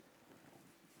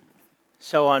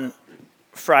So on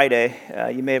Friday,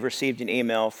 you may have received an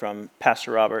email from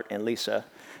Pastor Robert and Lisa,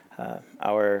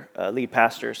 our lead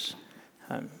pastors.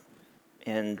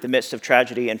 In the midst of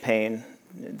tragedy and pain,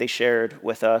 they shared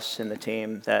with us and the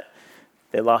team that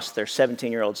they lost their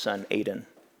 17-year-old son, Aiden.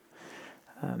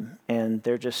 And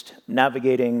they're just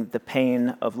navigating the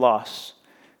pain of loss.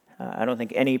 I don't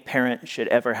think any parent should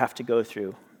ever have to go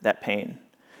through that pain.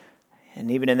 And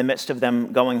even in the midst of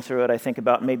them going through it, I think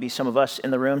about maybe some of us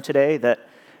in the room today that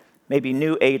maybe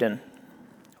knew Aiden,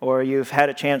 or you've had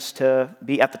a chance to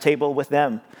be at the table with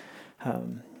them.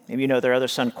 Maybe you know their other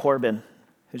son, Corbin,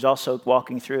 who's also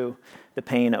walking through the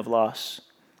pain of loss.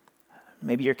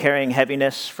 Maybe you're carrying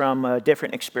heaviness from a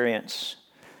different experience.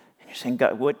 And you're saying,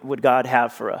 God, what would God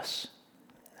have for us?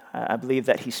 I believe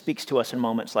that he speaks to us in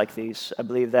moments like these. I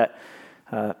believe that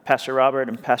Pastor Robert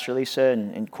and Pastor Lisa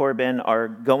and Corbin are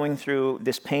going through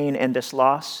this pain and this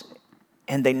loss,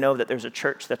 and they know that there's a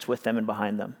church that's with them and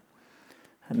behind them.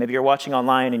 And maybe you're watching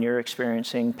online and you're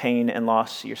experiencing pain and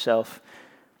loss yourself.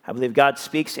 I believe God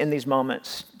speaks in these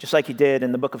moments, just like he did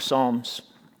in the book of Psalms,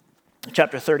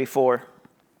 chapter 34.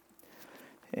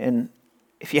 And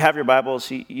if you have your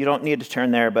Bibles, you don't need to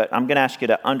turn there, but I'm going to ask you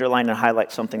to underline and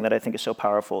highlight something that I think is so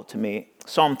powerful to me.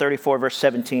 Psalm 34, verse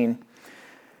 17.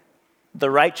 The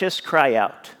righteous cry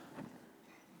out,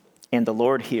 and the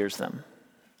Lord hears them.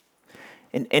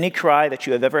 In any cry that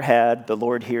you have ever had, the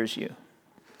Lord hears you.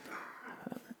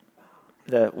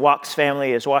 The Walks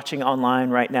family is watching online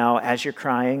right now as you're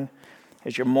crying,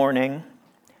 as you're mourning,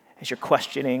 as you're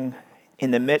questioning.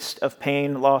 In the midst of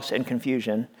pain, loss, and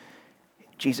confusion,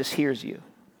 Jesus hears you,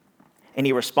 and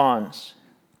he responds.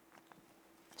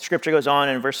 Scripture goes on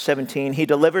in verse 17, he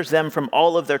delivers them from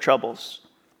all of their troubles.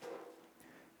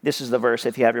 This is the verse,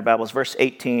 if you have your Bibles, verse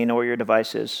 18 or your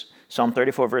devices, Psalm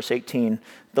 34, verse 18.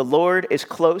 The Lord is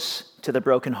close to the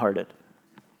brokenhearted.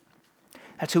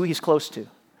 That's who he's close to.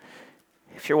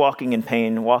 If you're walking in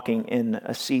pain, walking in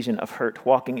a season of hurt,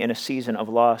 walking in a season of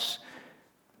loss,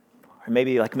 or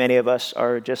maybe like many of us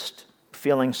are just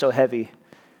feeling so heavy,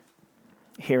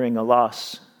 hearing a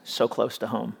loss so close to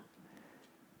home,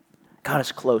 God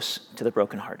is close to the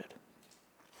brokenhearted.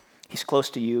 He's close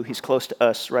to you. He's close to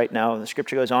us right now. The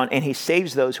scripture goes on, and he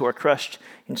saves those who are crushed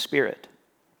in spirit.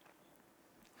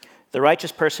 The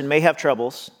righteous person may have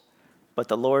troubles, but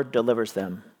the Lord delivers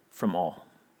them from all.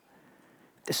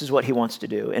 This is what he wants to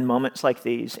do in moments like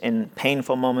these, in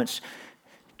painful moments,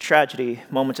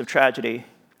 moments of tragedy,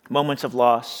 moments of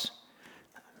loss.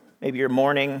 Maybe you're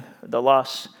mourning the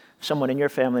loss of someone in your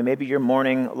family. Maybe you're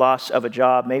mourning loss of a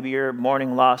job. Maybe you're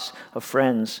mourning loss of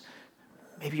friends.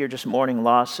 Maybe you're just mourning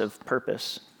loss of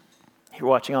purpose. You're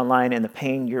watching online and the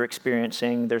pain you're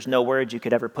experiencing, there's no words you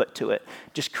could ever put to it.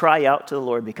 Just cry out to the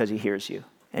Lord because he hears you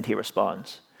and he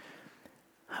responds.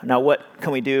 Now, what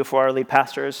can we do for our lead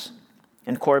pastors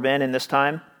and Corbin in this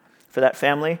time for that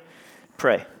family?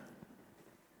 Pray.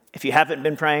 If you haven't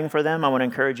been praying for them, I want to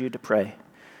encourage you to pray.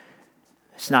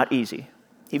 It's not easy.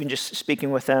 Even just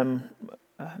speaking with them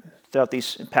throughout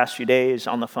these past few days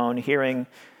on the phone, hearing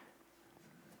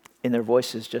in their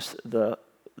voices just the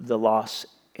loss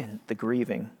and the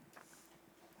grieving.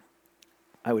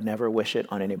 I would never wish it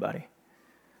on anybody.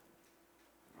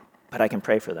 But I can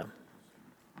pray for them.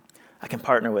 I can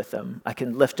partner with them. I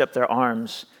can lift up their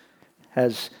arms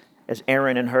as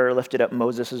Aaron and Hur lifted up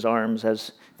Moses' arms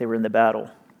as they were in the battle.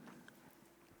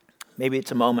 Maybe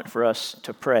it's a moment for us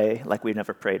to pray like we've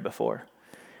never prayed before.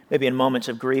 Maybe in moments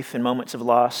of grief and moments of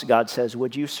loss, God says,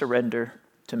 would you surrender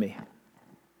to me?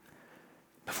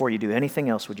 Before you do anything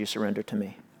else, would you surrender to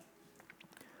me?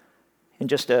 And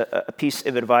just a piece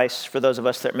of advice for those of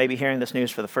us that may be hearing this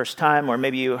news for the first time, or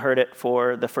maybe you heard it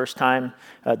for the first time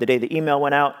the day the email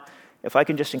went out. If I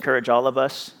can just encourage all of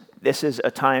us, this is a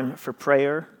time for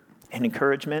prayer and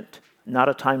encouragement, not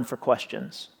a time for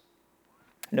questions.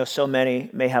 I know so many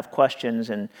may have questions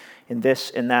and in this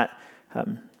and that.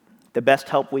 The best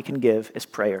help we can give is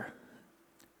prayer.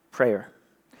 Prayer.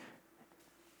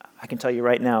 I can tell you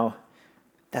right now,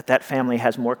 that family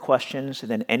has more questions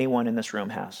than anyone in this room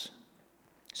has.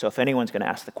 So if anyone's going to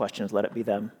ask the questions, let it be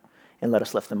them, and let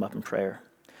us lift them up in prayer.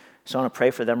 So I want to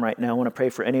pray for them right now. I want to pray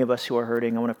for any of us who are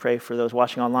hurting. I want to pray for those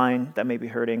watching online that may be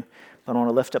hurting, but I want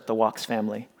to lift up the Walks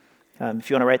family. If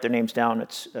you want to write their names down,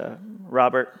 it's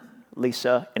Robert,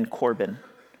 Lisa, and Corbin.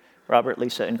 Robert,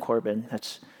 Lisa, and Corbin.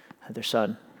 That's their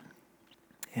son.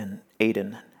 And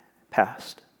Aiden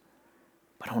passed.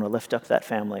 But I want to lift up that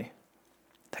family,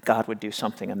 that God would do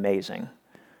something amazing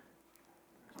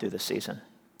through this season.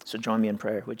 So join me in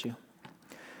prayer, would you?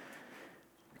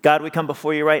 God, we come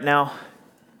before you right now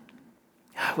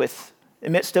with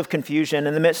in the midst of confusion,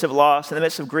 in the midst of loss, in the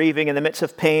midst of grieving, in the midst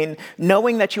of pain,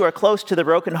 knowing that you are close to the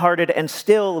brokenhearted, and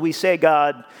still we say,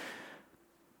 God,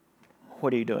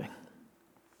 what are you doing?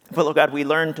 But Lord God, we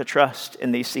learn to trust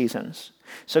in these seasons.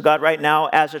 So God, right now,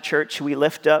 as a church, we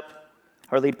lift up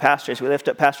our lead pastors. We lift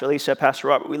up Pastor Lisa, Pastor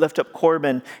Robert. We lift up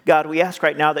Corbin. God, we ask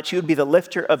right now that you would be the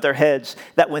lifter of their heads,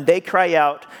 that when they cry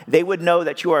out, they would know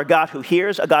that you are a God who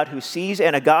hears, a God who sees,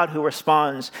 and a God who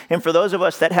responds. And for those of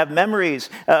us that have memories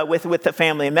with the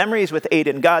family, memories with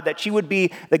Aiden, God, that you would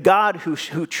be the God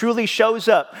who truly shows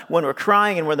up when we're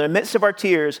crying and we're in the midst of our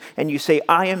tears, and you say,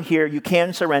 I am here. You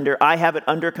can surrender. I have it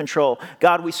under control.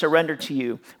 God, we surrender to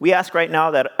you. We ask right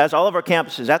now that as all of our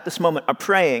campuses at this moment are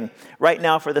praying right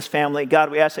now for this family, God,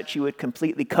 we ask that you would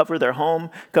completely cover their home,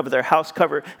 cover their house,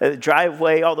 cover the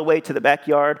driveway all the way to the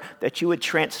backyard, that you would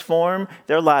transform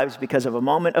their lives because of a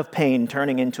moment of pain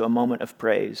turning into a moment of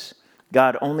praise.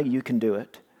 God, only you can do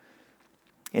it.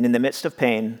 And in the midst of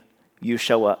pain, you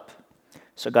show up.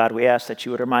 So God, we ask that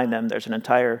you would remind them there's an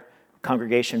entire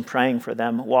congregation praying for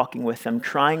them, walking with them,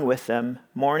 crying with them,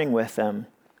 mourning with them,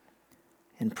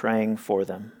 and praying for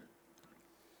them.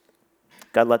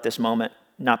 God, let this moment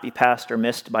not be passed or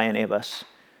missed by any of us.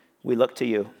 We look to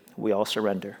you. We all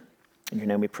surrender. In your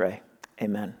name we pray.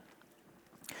 Amen.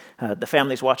 The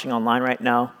families watching online right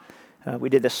now, we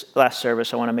did this last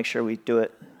service. I want to make sure we do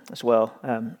it as well.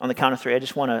 On the count of three, I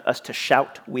just want us to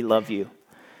shout, we love you.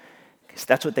 Because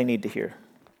that's what they need to hear.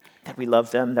 That we love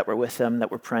them, that we're with them,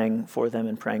 that we're praying for them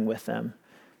and praying with them.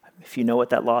 If you know what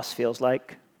that loss feels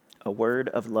like, a word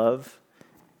of love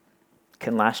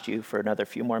can last you for another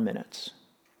few more minutes.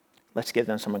 Let's give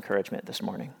them some encouragement this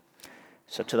morning.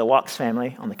 So to the Walks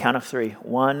family, on the count of three,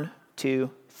 1, 2,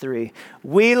 3.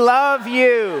 We love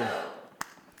you.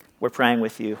 We're praying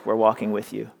with you. We're walking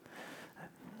with you.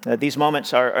 These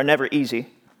moments are never easy.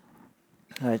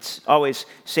 It always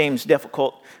seems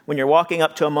difficult when you're walking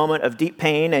up to a moment of deep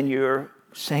pain and you're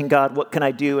saying, God, what can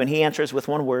I do? And he answers with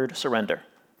one word, surrender.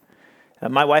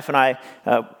 My wife and I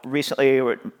recently,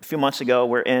 or a few months ago,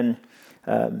 went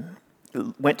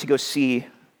to go see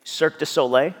Cirque du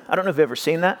Soleil. I don't know if you've ever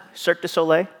seen that, Cirque du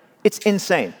Soleil. It's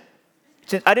insane.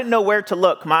 I didn't know where to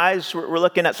look. My eyes were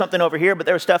looking at something over here, but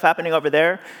there was stuff happening over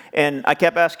there. And I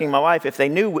kept asking my wife if they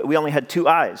knew we only had two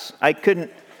eyes. I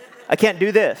can't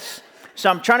do this.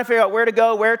 So I'm trying to figure out where to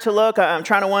go, where to look. I'm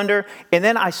trying to wonder. And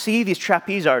then I see these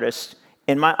trapeze artists,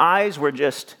 and my eyes were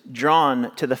just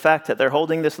drawn to the fact that they're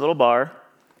holding this little bar.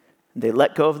 They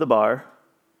let go of the bar,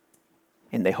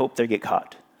 and they hope they get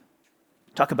caught.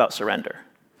 Talk about surrender.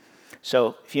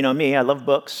 So if you know me, I love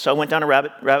books. So I went down a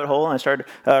rabbit hole and I started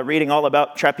reading all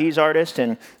about trapeze artists,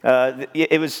 and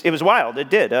it was wild. It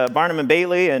did. Barnum and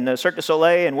Bailey and Cirque du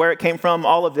Soleil and where it came from,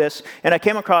 all of this. And I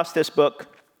came across this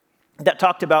book that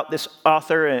talked about this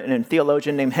author and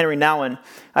theologian named Henry Nouwen.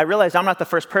 I realized I'm not the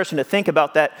first person to think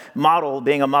about that model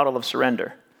being a model of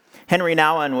surrender. Henry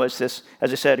Nouwen was this,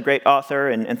 as I said, a great author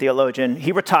and theologian.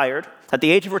 He retired. At the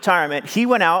age of retirement, he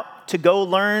went out to go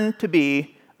learn to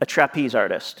be a trapeze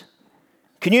artist.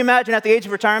 Can you imagine at the age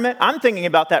of retirement? I'm thinking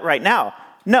about that right now.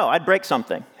 No, I'd break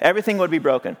something. Everything would be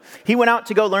broken. He went out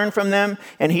to go learn from them,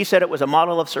 and he said it was a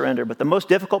model of surrender. But the most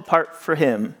difficult part for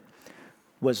him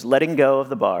was letting go of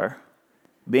the bar,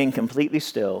 being completely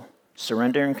still,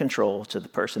 surrendering control to the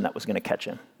person that was going to catch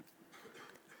him.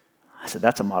 I said,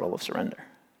 that's a model of surrender.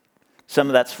 Some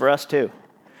of that's for us too.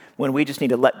 When we just need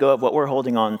to let go of what we're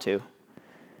holding on to,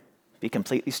 be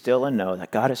completely still and know that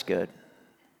God is good,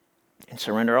 and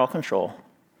surrender all control,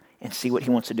 and see what he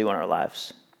wants to do in our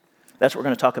lives. That's what we're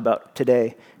going to talk about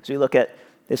today as we look at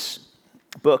this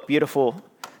book, beautiful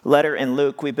letter in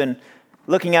Luke. We've been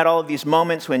looking at all of these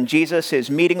moments when Jesus is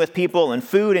meeting with people and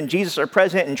food and Jesus are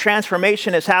present and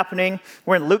transformation is happening.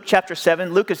 We're in Luke chapter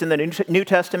 7. Luke is in the New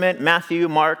Testament, Matthew,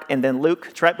 Mark, and then Luke.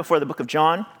 It's right before the book of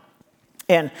John.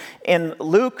 And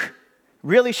Luke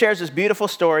really shares this beautiful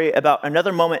story about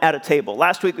another moment at a table.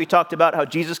 Last week we talked about how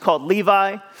Jesus called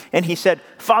Levi, and he said,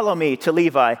 follow me to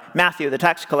Levi, Matthew, the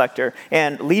tax collector.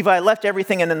 And Levi left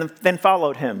everything and then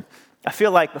followed him. I feel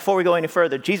like before we go any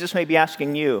further, Jesus may be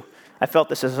asking you, I felt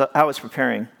this as I was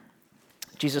preparing.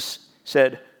 Jesus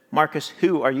said, Marcus,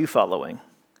 who are you following?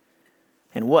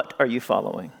 And what are you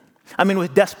following? I mean,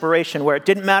 with desperation, where it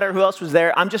didn't matter who else was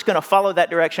there, I'm just going to follow that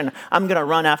direction. I'm going to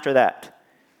run after that.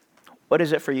 What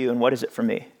is it for you and what is it for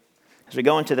me? As we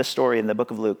go into this story in the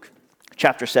book of Luke,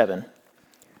 chapter 7,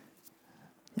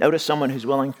 notice someone who's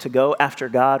willing to go after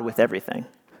God with everything.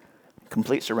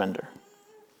 Complete surrender.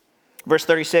 Verse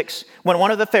 36, when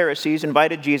one of the Pharisees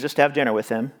invited Jesus to have dinner with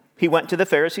him, he went to the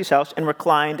Pharisee's house and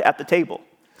reclined at the table.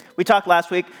 We talked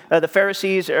last week, the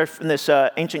Pharisees are from this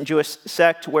ancient Jewish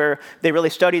sect where they really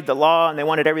studied the law and they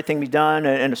wanted everything to be done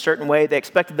in a certain way. They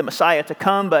expected the Messiah to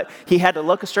come, but he had to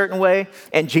look a certain way.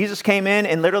 And Jesus came in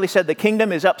and literally said, the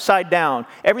kingdom is upside down.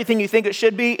 Everything you think it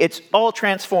should be, it's all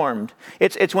transformed.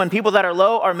 It's when people that are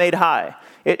low are made high.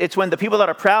 It's when the people that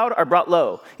are proud are brought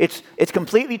low. It's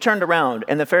completely turned around.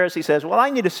 And the Pharisee says, well, I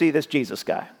need to see this Jesus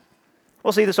guy.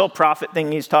 We'll see this old prophet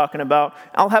thing he's talking about.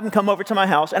 I'll have him come over to my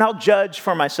house, and I'll judge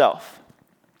for myself.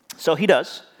 So he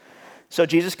does. So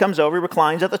Jesus comes over,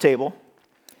 reclines at the table,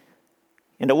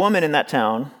 and a woman in that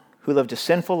town who lived a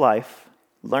sinful life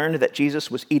learned that Jesus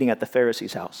was eating at the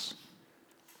Pharisee's house.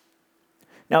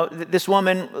 Now, this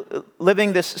woman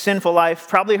living this sinful life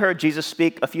probably heard Jesus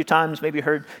speak a few times, maybe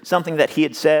heard something that he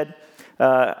had said,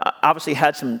 obviously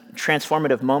had some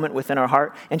transformative moment within her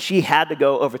heart, and she had to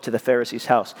go over to the Pharisee's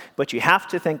house. But you have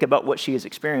to think about what she is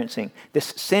experiencing. This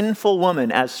sinful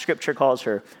woman, as Scripture calls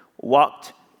her,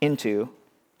 walked into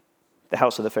the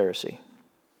house of the Pharisee.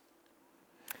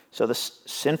 So this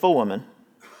sinful woman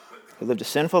who lived a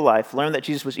sinful life learned that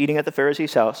Jesus was eating at the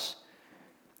Pharisee's house.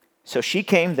 So she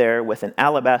came there with an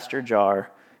alabaster jar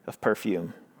of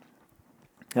perfume.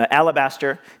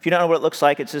 Alabaster, if you don't know what it looks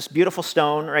like, it's this beautiful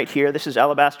stone right here. This is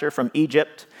alabaster from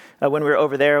Egypt. When we were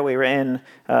over there, we were in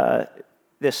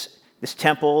this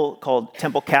temple called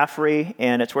Temple Caphre,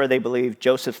 and it's where they believe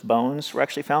Joseph's bones were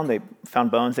actually found. They found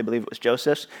bones, they believe it was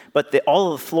Joseph's, but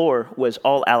all of the floor was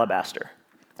all alabaster.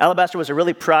 Alabaster was a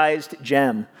really prized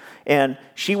gem, and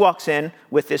she walks in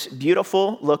with this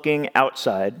beautiful-looking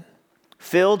outside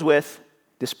filled with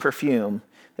this perfume.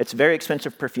 It's a very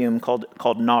expensive perfume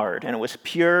called nard, and it was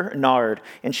pure nard.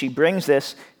 And she brings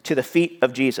this to the feet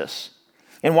of Jesus.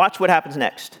 And watch what happens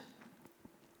next.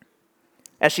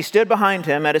 As she stood behind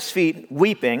him at his feet,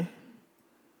 weeping,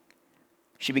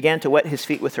 she began to wet his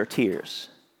feet with her tears.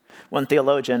 One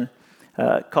theologian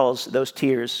calls those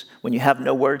tears, when you have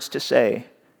no words to say,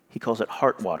 he calls it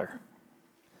heart water.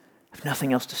 I have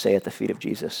nothing else to say at the feet of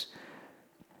Jesus.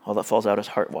 All that falls out is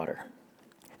heart water.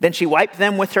 Then she wiped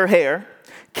them with her hair,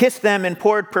 kissed them, and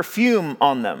poured perfume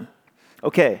on them.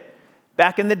 Okay,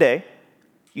 back in the day,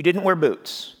 you didn't wear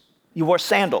boots. You wore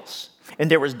sandals. And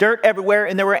there was dirt everywhere,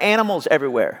 and there were animals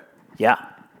everywhere. Yeah.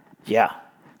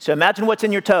 So imagine what's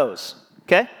in your toes,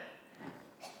 okay?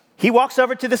 He walks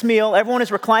over to this meal. Everyone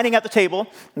is reclining at the table.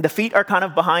 The feet are kind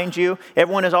of behind you.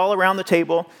 Everyone is all around the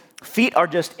table. Feet are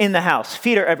just in the house.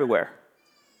 Feet are everywhere.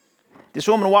 This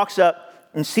woman walks up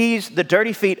and sees the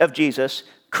dirty feet of Jesus,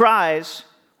 cries,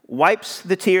 wipes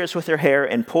the tears with her hair,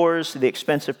 and pours the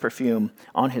expensive perfume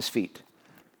on his feet.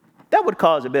 That would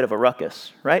cause a bit of a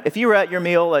ruckus, right? If you were at your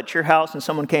meal at your house and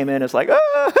someone came in and was like,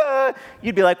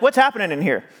 you'd be like, what's happening in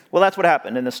here? Well, that's what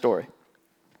happened in this story.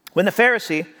 When the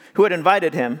Pharisee who had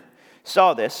invited him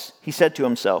saw this, he said to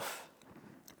himself,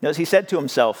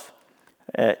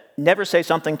 never say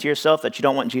something to yourself that you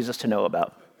don't want Jesus to know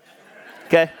about.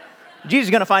 Okay? Jesus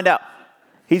is going to find out.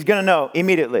 He's going to know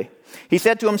immediately. He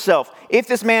said to himself, if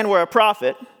this man were a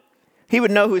prophet, he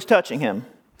would know who's touching him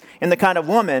and the kind of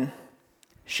woman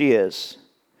she is,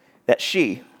 that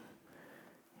she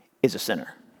is a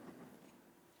sinner.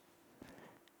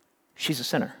 She's a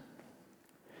sinner.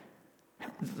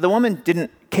 The woman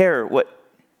didn't care what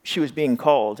she was being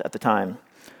called at the time.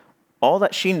 All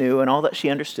that she knew and all that she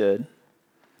understood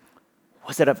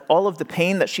was that of all of the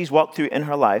pain that she's walked through in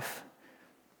her life,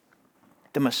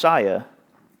 the Messiah,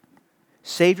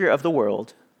 Savior of the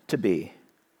world to be,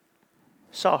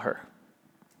 saw her.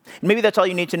 And maybe that's all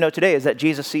you need to know today, is that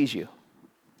Jesus sees you.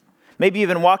 Maybe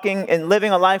even walking and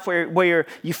living a life where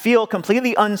you feel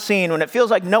completely unseen, when it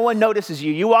feels like no one notices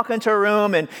you. You walk into a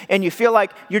room and you feel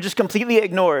like you're just completely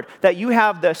ignored, that you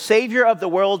have the Savior of the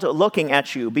world looking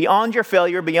at you, beyond your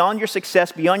failure, beyond your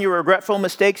success, beyond your regretful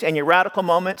mistakes and your radical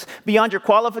moments, beyond your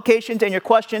qualifications and your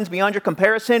questions, beyond your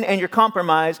comparison and your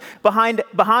compromise, behind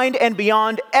and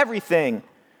beyond everything.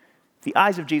 The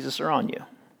eyes of Jesus are on you.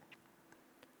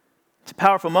 It's a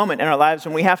powerful moment in our lives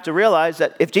when we have to realize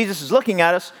that if Jesus is looking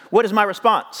at us, what is my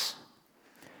response?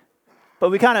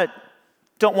 But we kind of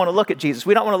don't want to look at Jesus.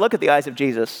 We don't want to look at the eyes of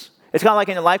Jesus. It's kind of like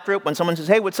in a life group when someone says,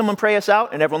 hey, would someone pray us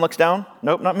out? And everyone looks down.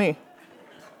 Nope, not me.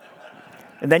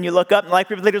 And then you look up and the life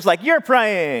group leader's like, you're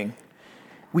praying.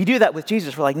 We do that with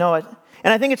Jesus. We're like, no. And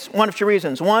I think it's one of two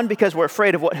reasons. One, because we're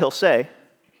afraid of what he'll say.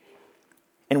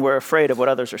 And we're afraid of what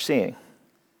others are seeing.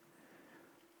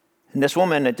 And this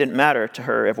woman, it didn't matter to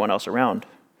her, everyone else around.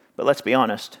 But let's be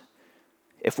honest.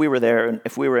 If we were there, and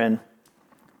if we were in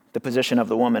the position of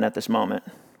the woman at this moment,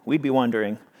 we'd be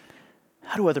wondering,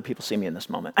 how do other people see me in this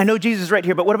moment? I know Jesus is right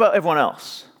here, but what about everyone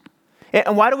else?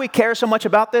 And why do we care so much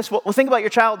about this? Well, think about your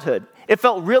childhood. It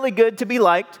felt really good to be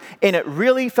liked, and it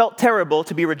really felt terrible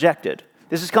to be rejected.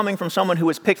 This is coming from someone who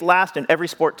was picked last in every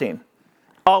sport team.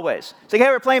 Always. It's like, hey,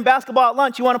 we're playing basketball at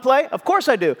lunch. You want to play? Of course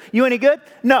I do. You any good?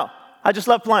 No. I just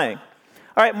love playing.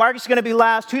 All right, Marcus is going to be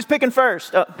last. Who's picking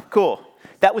first? Cool.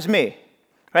 That was me.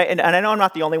 Right? And I know I'm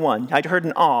not the only one. I heard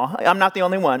an awe. I'm not the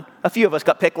only one. A few of us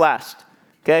got picked last.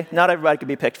 Okay? Not everybody could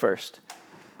be picked first.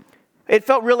 It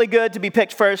felt really good to be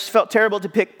picked first. Felt terrible to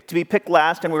be picked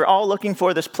last. And we were all looking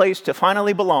for this place to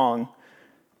finally belong.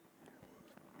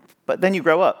 But then you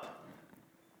grow up.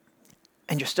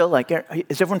 And you're still like,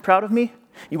 is everyone proud of me?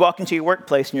 You walk into your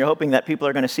workplace and you're hoping that people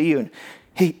are going to see you. And,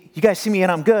 hey, you guys see me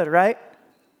and I'm good, right?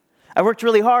 I worked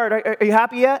really hard. Are you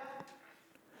happy yet?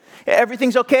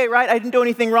 Everything's okay, right? I didn't do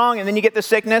anything wrong. And then you get the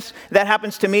sickness. That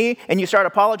happens to me. And you start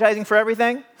apologizing for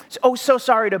everything. So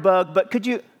sorry to bug, but could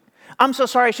you... I'm so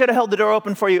sorry, I should have held the door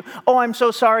open for you. Oh, I'm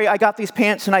so sorry, I got these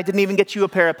pants and I didn't even get you a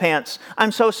pair of pants.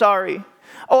 I'm so sorry.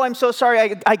 Oh, I'm so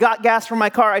sorry, I got gas for my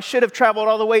car. I should have traveled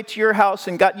all the way to your house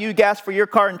and got you gas for your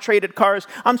car and traded cars.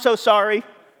 I'm so sorry.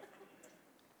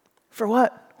 For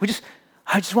what?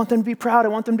 I just want them to be proud. I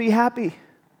want them to be happy.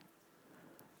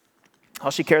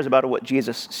 All she cares about is what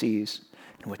Jesus sees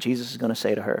and what Jesus is going to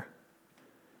say to her.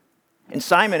 And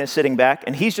Simon is sitting back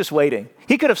and he's just waiting.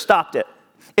 He could have stopped it.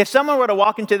 If someone were to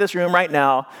walk into this room right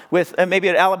now with maybe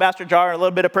an alabaster jar and a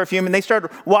little bit of perfume, and they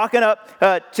started walking up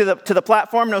to the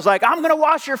platform and was like, I'm going to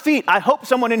wash your feet, I hope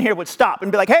someone in here would stop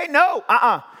and be like, hey, no,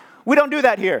 we don't do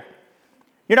that here.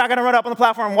 You're not going to run up on the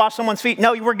platform and wash someone's feet.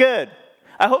 No, we're good.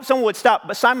 I hope someone would stop.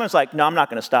 But Simon was like, no, I'm not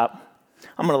going to stop.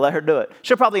 I'm going to let her do it.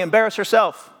 She'll probably embarrass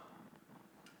herself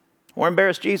or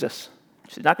embarrass Jesus.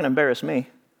 She's not going to embarrass me.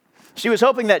 She was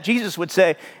hoping that Jesus would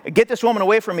say, get this woman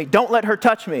away from me. Don't let her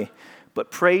touch me. But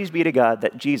praise be to God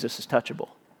that Jesus is touchable.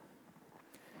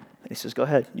 And he says, go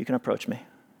ahead, you can approach me.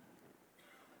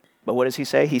 But what does he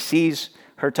say? He sees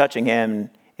her touching him,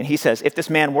 and he says, if this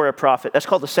man were a prophet, that's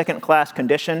called the second-class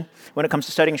condition when it comes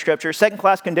to studying Scripture.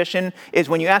 Second-class condition is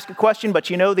when you ask a question, but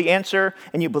you know the answer,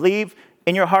 and you believe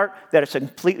in your heart that it's a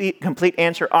complete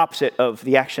answer opposite of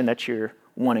the action that you're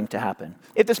wanting to happen.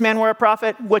 If this man were a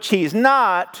prophet, which he's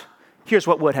not, here's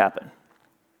what would happen.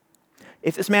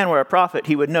 If this man were a prophet,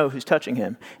 he would know who's touching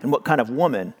him and what kind of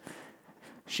woman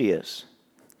she is.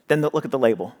 Then look at the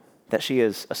label, that she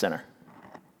is a sinner.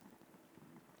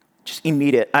 Just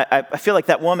immediate. I feel like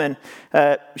that woman,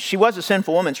 she was a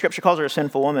sinful woman. Scripture calls her a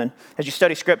sinful woman. As you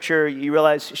study Scripture, you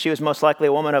realize she was most likely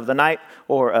a woman of the night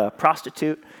or a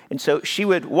prostitute. And so she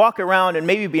would walk around and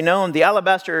maybe be known. The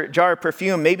alabaster jar of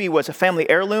perfume maybe was a family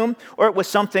heirloom, or it was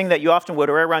something that you often would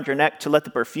wear around your neck to let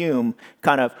the perfume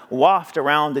kind of waft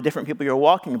around the different people you're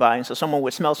walking by. And so someone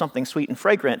would smell something sweet and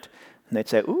fragrant, and they'd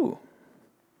say, ooh.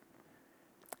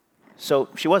 So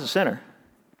she was a sinner.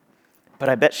 But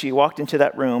I bet she walked into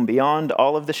that room beyond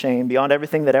all of the shame, beyond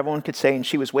everything that everyone could say, and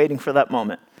she was waiting for that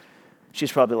moment.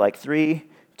 She's probably like, 3,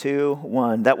 2,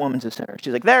 1, that woman's a sinner.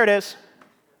 She's like, there it is.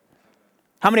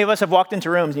 How many of us have walked into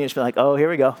rooms and you just feel like, oh,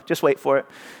 here we go, just wait for it.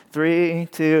 3,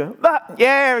 2,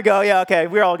 yeah, here we go, yeah, okay,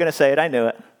 we're all going to say it, I knew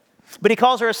it. But he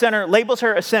calls her a sinner, labels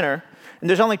her a sinner, and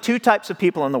there's only 2 types of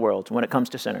people in the world when it comes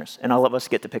to sinners, and all of us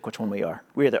get to pick which one we are.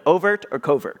 We're either overt or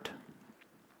covert.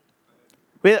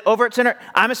 We're the overt sinner.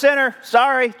 I'm a sinner.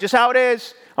 Sorry, just how it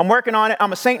is. I'm working on it.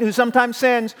 I'm a saint who sometimes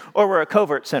sins. Or we're a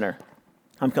covert sinner.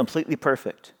 I'm completely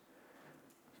perfect.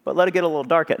 But let it get a little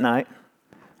dark at night.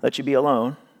 Let you be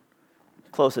alone.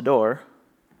 Close the door.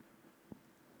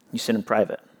 You sin in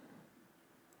private.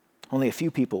 Only a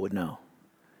few people would know.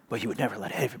 But you would never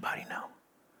let everybody know.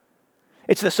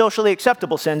 It's the socially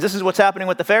acceptable sins. This is what's happening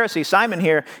with the Pharisee. Simon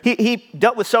here, he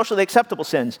dealt with socially acceptable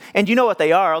sins. And you know what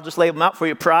they are. I'll just lay them out for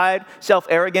you. Pride,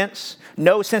 self-arrogance,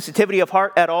 no sensitivity of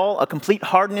heart at all, a complete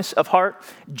hardness of heart,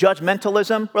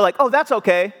 judgmentalism. We're like, oh, that's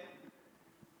okay.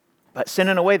 But sin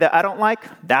in a way that I don't like,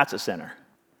 that's a sinner.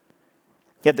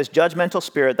 You have this judgmental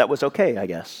spirit that was okay, I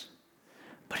guess.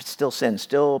 But it's still sin,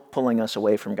 still pulling us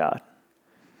away from God.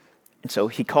 And so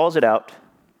he calls it out.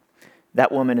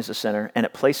 That woman is a sinner, and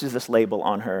it places this label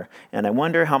on her. And I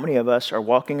wonder how many of us are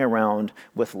walking around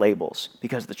with labels.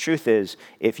 Because the truth is,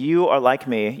 if you are like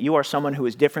me, you are someone who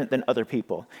is different than other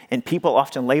people. And people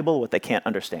often label what they can't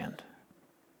understand.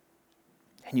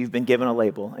 And you've been given a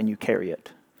label, and you carry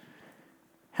it.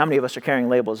 How many of us are carrying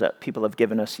labels that people have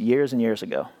given us years and years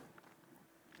ago?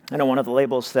 I know one of the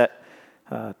labels that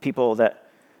people that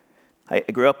I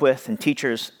grew up with and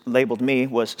teachers labeled me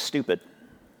was stupid.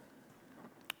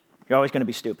 You're always going to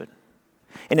be stupid.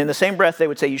 And in the same breath, they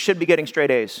would say, you should be getting straight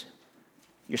A's.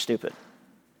 You're stupid.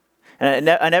 And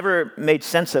I never made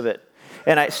sense of it.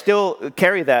 And I still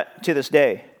carry that to this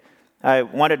day. I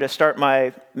wanted to start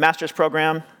my master's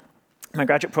program, my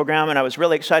graduate program, and I was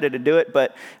really excited to do it,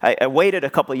 but I waited a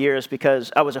couple of years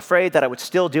because I was afraid that I would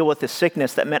still deal with this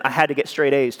sickness that meant I had to get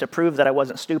straight A's to prove that I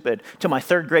wasn't stupid to my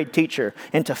third grade teacher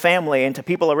and to family and to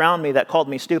people around me that called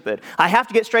me stupid. I have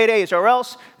to get straight A's or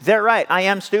else they're right, I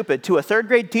am stupid. To a third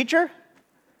grade teacher?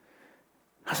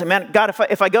 I said, man, God,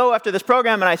 if I go after this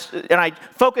program and I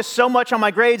focus so much on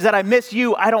my grades that I miss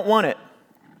you, I don't want it.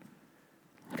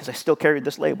 Because I still carried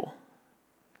this label.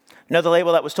 Another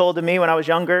label that was told to me when I was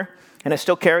younger, and I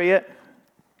still carry it.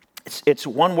 It's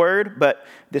one word, but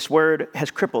this word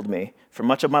has crippled me for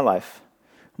much of my life.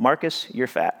 Marcus, you're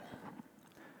fat.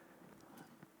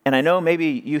 And I know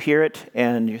maybe you hear it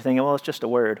and you're thinking, well, it's just a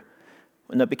word.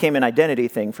 And it became an identity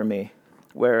thing for me,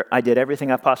 where I did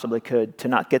everything I possibly could to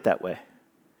not get that way.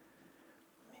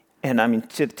 And I mean,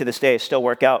 to this day, I still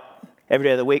work out every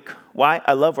day of the week. Why?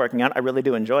 I love working out. I really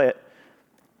do enjoy it.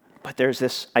 But there's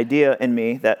this idea in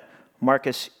me that,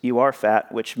 Marcus, you are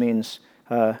fat, which means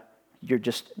you're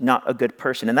just not a good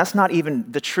person. And that's not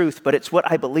even the truth, but it's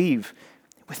what I believe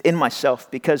within myself,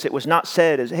 because it was not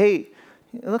said as, hey,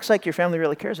 it looks like your family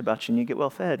really cares about you and you get well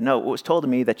fed. No, it was told to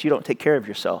me that you don't take care of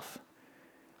yourself.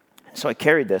 And so I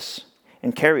carried this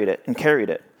and carried it and carried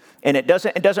it. And it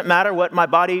doesn't matter what my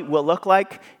body will look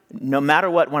like. No matter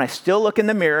what, when I still look in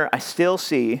the mirror, I still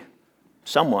see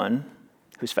someone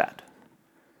who's fat.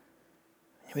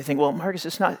 And we think, well, Marcus,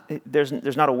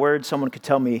 there's not a word someone could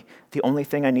tell me. The only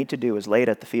thing I need to do is lay it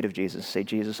at the feet of Jesus. Say,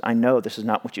 Jesus, I know this is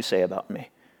not what you say about me.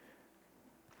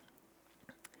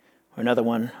 Or another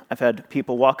one, I've had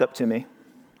people walk up to me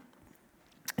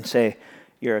and say,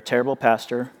 you're a terrible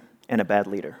pastor and a bad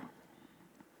leader.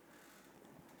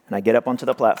 And I get up onto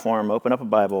the platform, open up a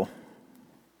Bible,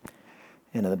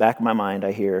 and in the back of my mind,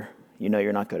 I hear, you know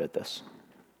you're not good at this.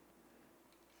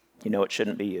 You know it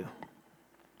shouldn't be you.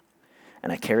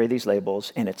 And I carry these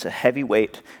labels, and it's a heavy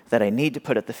weight that I need to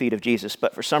put at the feet of Jesus,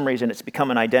 but for some reason, it's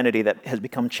become an identity that has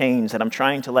become chains that I'm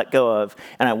trying to let go of.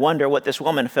 And I wonder what this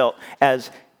woman felt as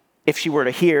if she were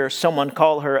to hear someone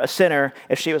call her a sinner,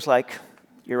 if she was like,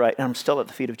 you're right, and I'm still at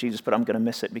the feet of Jesus, but I'm going to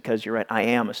miss it because you're right, I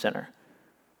am a sinner.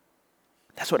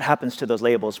 That's what happens to those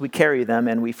labels. We carry them,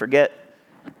 and we forget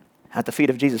at the feet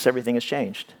of Jesus, everything has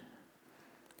changed.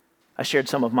 I shared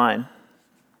some of mine.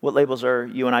 What labels are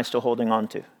you and I still holding on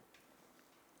to?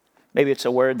 Maybe it's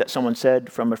a word that someone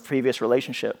said from a previous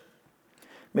relationship.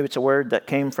 Maybe it's a word that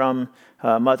came from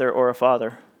a mother or a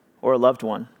father or a loved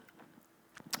one.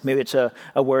 Maybe it's a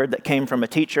word that came from a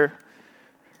teacher.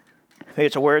 Maybe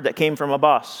it's a word that came from a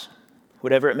boss.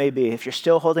 Whatever it may be, if you're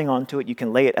still holding on to it, you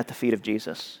can lay it at the feet of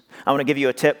Jesus. I want to give you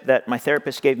a tip that my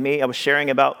therapist gave me. I was sharing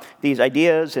about these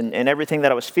ideas and everything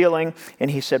that I was feeling,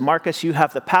 and he said, Marcus, you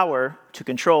have the power to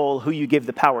control who you give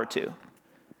the power to. And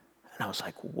I was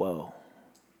like, whoa.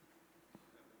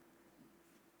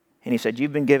 And he said,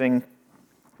 you've been giving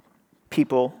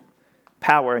people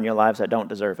power in your lives that don't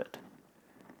deserve it.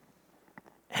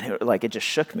 And it just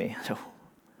shook me. So,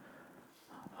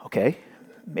 okay,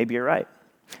 maybe you're right.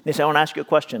 And he said, I want to ask you a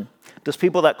question. Those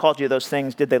people that called you those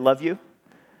things, did they love you?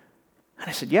 And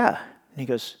I said, yeah. And he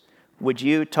goes, would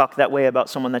you talk that way about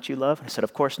someone that you love? I said,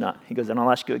 of course not. He goes, then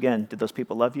I'll ask you again, did those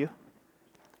people love you?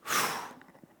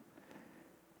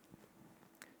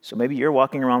 So maybe you're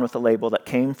walking around with a label that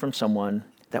came from someone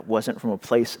that wasn't from a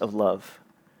place of love.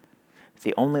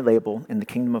 The only label in the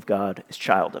kingdom of God is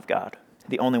child of God,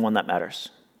 the only one that matters.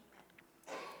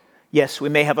 Yes, we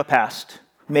may have a past.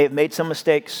 We may have made some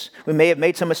mistakes. We may have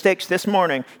made some mistakes this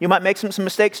morning. You might make some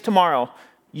mistakes tomorrow.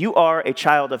 You are a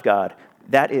child of God.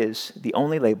 That is the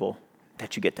only label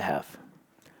that you get to have.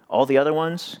 All the other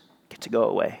ones get to go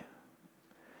away.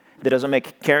 That doesn't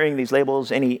make carrying these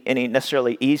labels any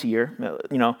necessarily easier.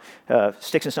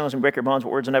 Sticks and stones and break your bones,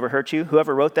 but words will never hurt you.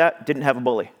 Whoever wrote that didn't have a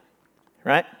bully,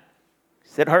 right?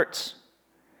 It hurts.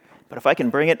 But if I can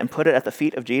bring it and put it at the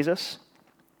feet of Jesus,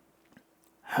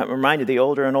 I'm reminded the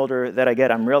older and older that I get,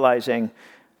 I'm realizing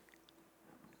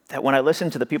that when I listen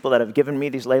to the people that have given me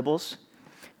these labels,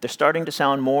 they're starting to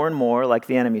sound more and more like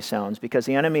the enemy sounds, because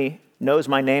the enemy knows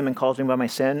my name and calls me by my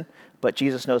sin, but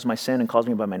Jesus knows my sin and calls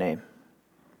me by my name.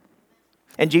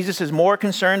 And Jesus is more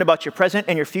concerned about your present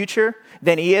and your future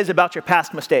than he is about your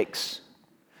past mistakes.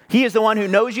 He is the one who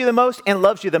knows you the most and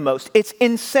loves you the most. It's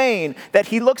insane that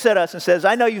he looks at us and says,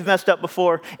 I know you've messed up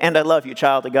before, and I love you,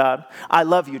 child of God. I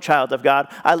love you, child of God.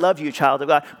 I love you, child of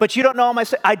God. But you don't know all my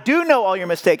mistakes. I do know all your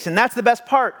mistakes, and that's the best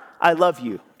part. I love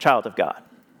you, child of God.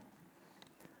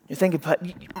 You're thinking, but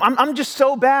I'm just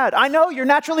so bad. I know, you're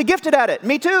naturally gifted at it.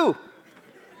 Me too.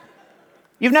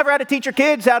 You've never had to teach your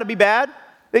kids how to be bad.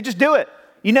 They just do it.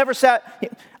 You never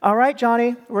sat, all right,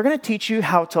 Johnny, we're going to teach you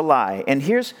how to lie. And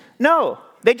no,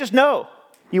 they just know.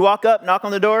 You walk up, knock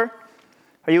on the door.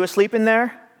 Are you asleep in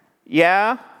there?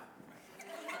 Yeah.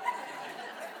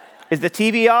 Is the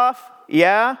TV off?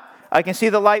 Yeah. I can see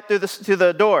the light through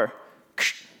the door.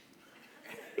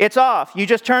 It's off. You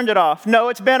just turned it off. No,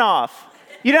 it's been off.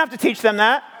 You don't have to teach them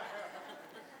that.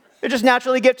 They're just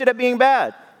naturally gifted at being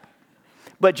bad.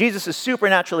 But Jesus is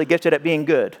supernaturally gifted at being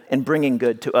good and bringing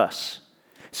good to us.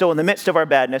 So in the midst of our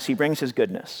badness, he brings his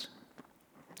goodness.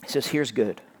 He says, here's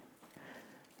good.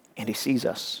 And he sees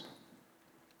us.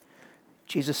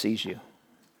 Jesus sees you.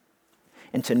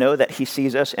 And to know that he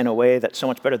sees us in a way that's so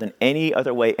much better than any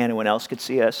other way anyone else could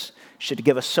see us should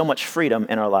give us so much freedom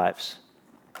in our lives.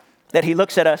 That he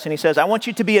looks at us and he says, I want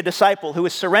you to be a disciple who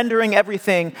is surrendering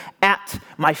everything at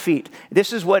my feet.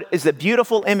 This is what is the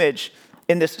beautiful image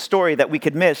in this story that we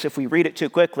could miss if we read it too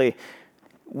quickly.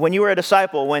 When you were a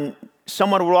disciple, when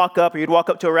someone would walk up or you'd walk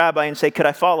up to a rabbi and say, could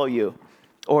I follow you?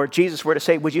 Or Jesus were to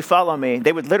say, would you follow me?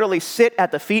 They would literally sit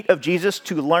at the feet of Jesus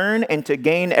to learn and to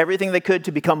gain everything they could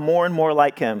to become more and more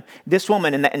like him. This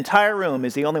woman in that entire room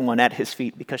is the only one at his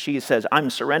feet because she says, I'm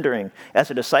surrendering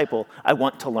as a disciple. I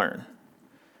want to learn.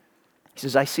 He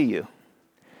says, I see you.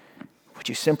 Would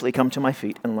you simply come to my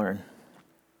feet and learn?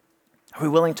 Are we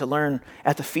willing to learn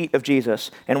at the feet of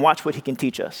Jesus and watch what he can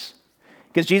teach us?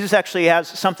 Because Jesus actually has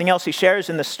something else he shares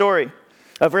in this story.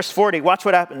 Verse 40, watch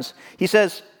what happens. He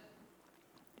says,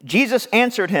 Jesus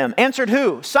answered him. Answered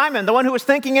who? Simon, the one who was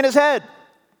thinking in his head.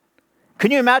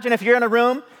 Can you imagine if you're in a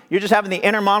room, you're just having the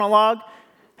inner monologue,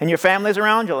 and your family's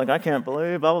around, you're like, I can't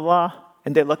believe, blah, blah, blah.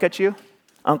 And they look at you.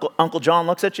 Uncle John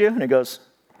looks at you, and he goes,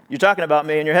 you're talking about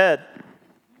me in your head.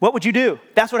 What would you do?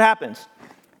 That's what happens.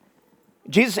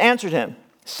 Jesus answered him,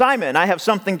 Simon, I have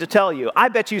something to tell you. I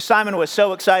bet you Simon was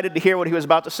so excited to hear what he was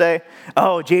about to say.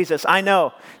 Oh, Jesus, I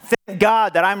know. Thank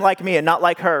God that I'm like me and not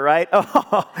like her, right?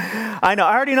 Oh, I know.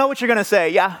 I already know what you're going to say.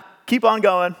 Yeah, keep on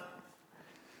going.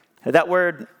 That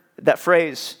word, that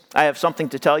phrase, I have something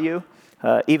to tell you,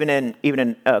 even in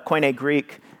Koine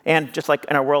Greek, and just like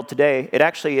in our world today, it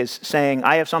actually is saying,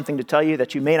 I have something to tell you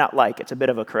that you may not like. It's a bit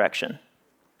of a correction.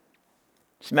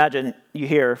 Just imagine you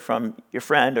hear from your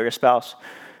friend or your spouse,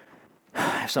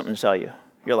 I have something to tell you.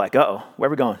 You're like, uh-oh, where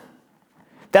are we going?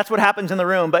 That's what happens in the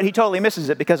room, but he totally misses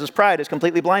it because his pride is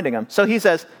completely blinding him. So he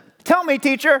says, tell me,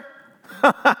 teacher.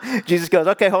 Jesus goes,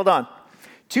 okay, hold on.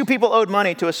 2 people owed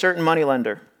money to a certain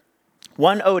moneylender.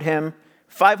 One owed him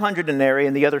 500 denarii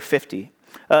and the other 50.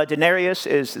 Denarius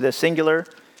is the singular,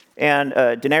 and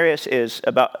denarius is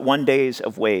about 1 day's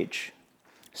of wage.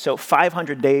 So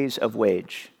 500 days of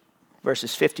wage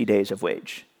versus 50 days of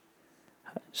wage.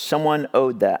 Someone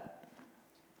owed that.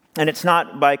 And it's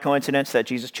not by coincidence that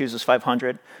Jesus chooses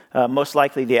 500. Most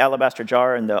likely the alabaster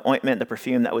jar and the ointment, the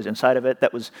perfume that was inside of it,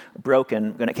 that was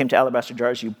broken. When it came to alabaster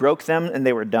jars, you broke them and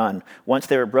they were done. Once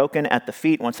they were broken at the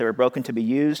feet, once they were broken to be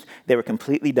used, they were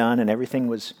completely done and everything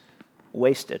was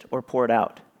wasted or poured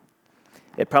out.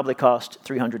 It probably cost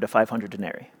 300 to 500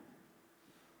 denarii.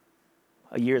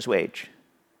 A year's wage.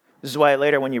 This is why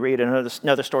later when you read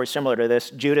another story similar to this,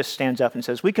 Judas stands up and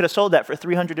says, we could have sold that for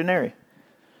 300 denarii.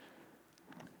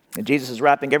 And Jesus is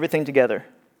wrapping everything together.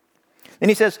 Then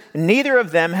he says, neither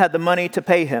of them had the money to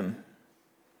pay him.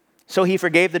 So he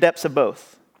forgave the debts of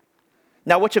both.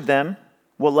 Now, which of them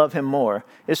will love him more?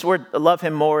 This word love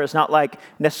him more is not like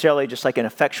necessarily just like an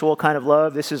effectual kind of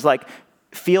love. This is like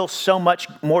feel so much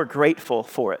more grateful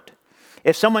for it.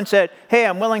 If someone said, hey,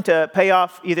 I'm willing to pay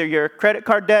off either your credit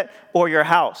card debt or your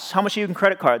house. How much are you in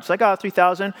credit cards? Like,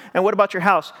 $3,000. And what about your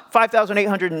house?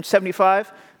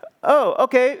 $5,875. Oh,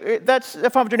 okay, that's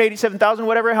 $587,000,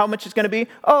 whatever, how much it's going to be.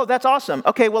 Oh, that's awesome.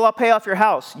 Okay, well, I'll pay off your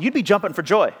house. You'd be jumping for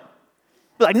joy.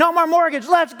 Be like, no more mortgage,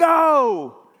 let's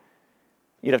go.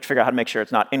 You'd have to figure out how to make sure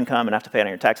it's not income and have to pay it on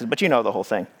your taxes, but you know the whole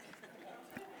thing.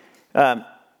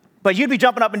 But you'd be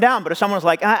jumping up and down, but if someone was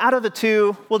like, out of the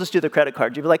 2, we'll just do the credit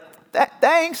card, you'd be like,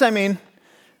 thanks, I mean,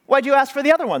 why'd you ask for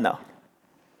the other one, though?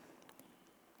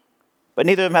 But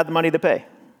neither of them had the money to pay.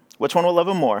 Which one will love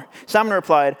him more? Simon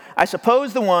replied, I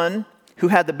suppose the one who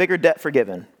had the bigger debt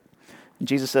forgiven. And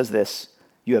Jesus says this,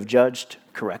 you have judged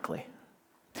correctly.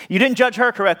 You didn't judge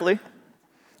her correctly.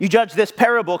 You judged this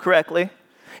parable correctly.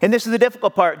 And this is the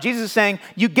difficult part. Jesus is saying,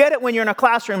 you get it when you're in a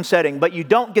classroom setting, but you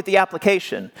don't get the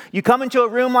application. You come into a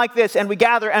room like this, and we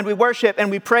gather, and we worship, and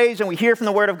we praise, and we hear from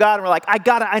the Word of God, and we're like, I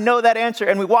got it, I know that answer.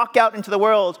 And we walk out into the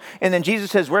world, and then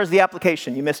Jesus says, where's the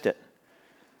application? You missed it.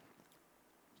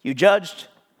 You judged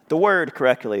the word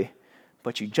correctly,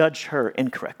 but you judged her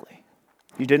incorrectly.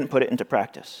 You didn't put it into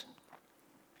practice.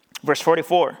 Verse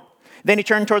 44, then he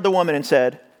turned toward the woman and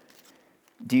said,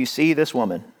 do you see this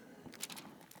woman?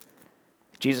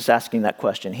 Jesus asking that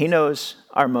question. He knows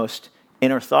our most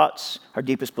inner thoughts, our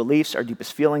deepest beliefs, our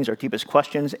deepest feelings, our deepest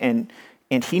questions, and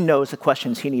he knows the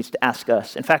questions he needs to ask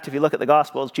us. In fact, if you look at the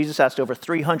Gospels, Jesus asked over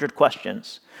 300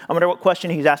 questions. I wonder what question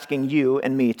he's asking you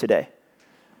and me today.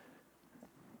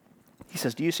 He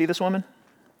says, do you see this woman?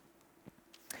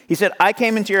 He said, I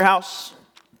came into your house,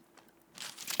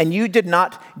 and you did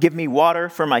not give me water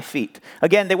for my feet.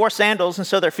 Again, they wore sandals, and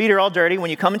so their feet are all dirty.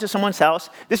 When you come into someone's house,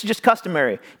 this is just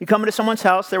customary. You come into someone's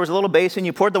house, there was a little basin,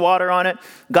 you poured the water on it,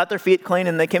 got their feet clean,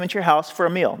 and they came into your house for a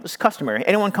meal. This is customary.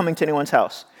 Anyone coming to anyone's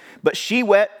house. But she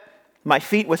wet my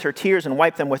feet with her tears and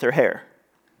wiped them with her hair.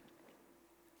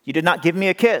 You did not give me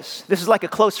a kiss. This is like a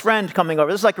close friend coming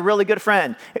over. This is like a really good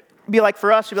friend. It'd be like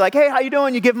for us, you'd be like, hey, how you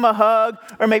doing? You give them a hug,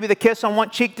 or maybe the kiss on one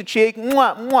cheek to cheek.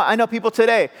 Mwah, mwah. I know people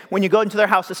today, when you go into their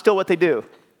house, it's still what they do.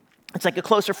 It's like a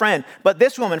closer friend. But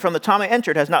this woman, from the time I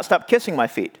entered, has not stopped kissing my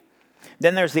feet.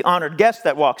 Then there's the honored guest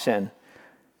that walks in.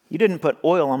 You didn't put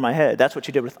oil on my head. That's what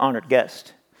you did with honored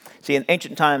guest. See, in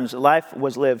ancient times, life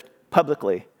was lived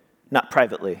publicly, not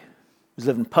privately. It was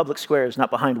lived in public squares,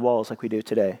 not behind walls like we do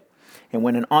today. And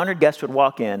when an honored guest would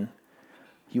walk in,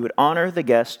 you would honor the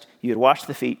guest, you'd wash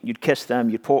the feet, you'd kiss them,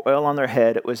 you'd pour oil on their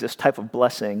head. It was this type of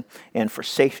blessing and for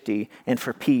safety and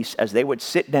for peace as they would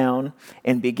sit down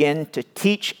and begin to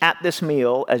teach at this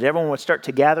meal, as everyone would start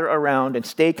to gather around and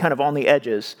stay kind of on the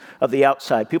edges of the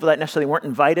outside. People that necessarily weren't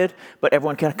invited, but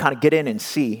everyone can kind of get in and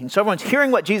see. And so everyone's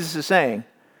hearing what Jesus is saying.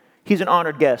 He's an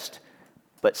honored guest.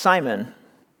 But Simon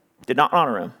did not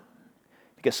honor him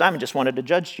because Simon just wanted to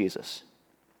judge Jesus.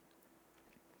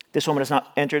 This woman has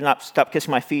not entered, not stopped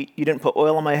kissing my feet. You didn't put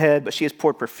oil on my head, but she has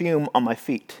poured perfume on my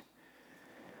feet.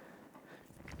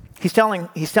 He's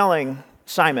telling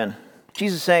Simon,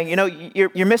 Jesus is saying,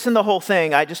 you're missing the whole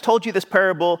thing. I just told you this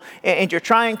parable, and you're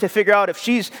trying to figure out if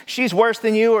she's worse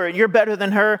than you or you're better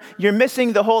than her. You're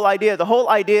missing the whole idea. The whole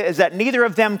idea is that neither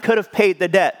of them could have paid the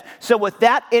debt. So with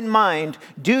that in mind,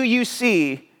 do you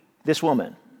see this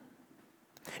woman?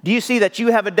 Do you see that you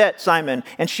have a debt, Simon,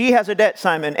 and she has a debt,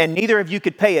 Simon, and neither of you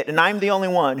could pay it, and I'm the only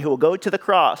one who will go to the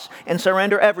cross and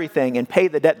surrender everything and pay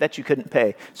the debt that you couldn't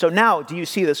pay. So now, do you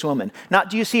see this woman? Not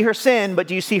do you see her sin, but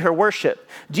do you see her worship?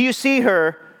 Do you see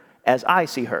her as I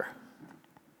see her?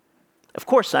 Of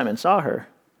course, Simon saw her,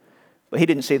 but he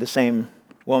didn't see the same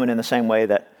woman in the same way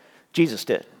that Jesus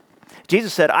did.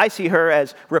 Jesus said, I see her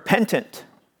as repentant,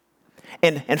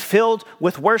 and filled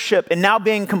with worship and now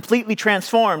being completely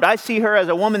transformed. I see her as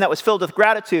a woman that was filled with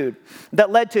gratitude, that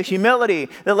led to humility,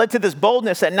 that led to this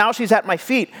boldness, that now she's at my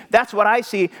feet. That's what I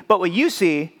see. But what you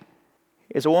see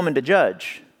is a woman to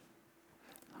judge.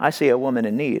 I see a woman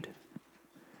in need.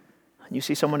 You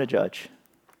see someone to judge.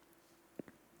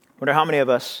 I wonder how many of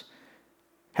us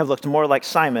have looked more like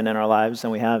Simon in our lives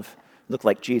than we have looked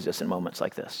like Jesus in moments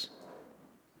like this.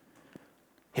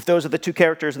 If those are the two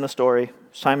characters in the story,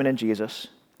 Simon and Jesus,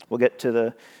 we'll get to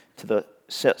the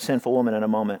sinful woman in a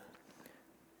moment.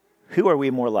 Who are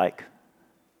we more like?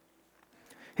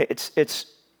 It's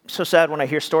so sad when I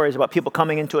hear stories about people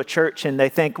coming into a church and they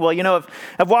think, well,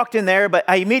 I've walked in there, but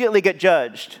I immediately get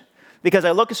judged because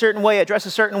I look a certain way, I dress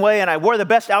a certain way, and I wore the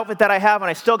best outfit that I have, and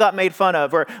I still got made fun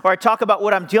of. Or I talk about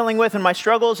what I'm dealing with and my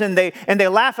struggles, and they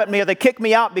laugh at me, or they kick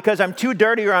me out because I'm too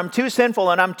dirty, or I'm too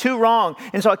sinful, and I'm too wrong,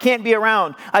 and so I can't be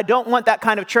around. I don't want that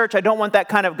kind of church. I don't want that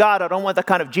kind of God. I don't want that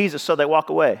kind of Jesus, so they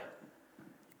walk away.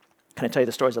 Can I tell you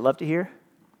the stories I love to hear?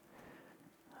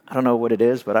 I don't know what it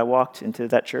is, but I walked into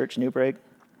that church, New Break,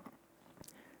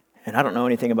 and I don't know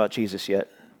anything about Jesus yet,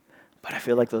 but I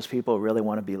feel like those people really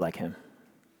want to be like him.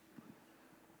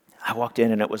 I walked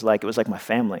in and it was like my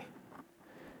family.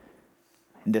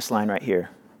 In this line right here.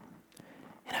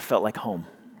 And I felt like home.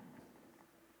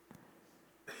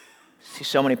 See,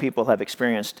 so many people have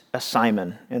experienced a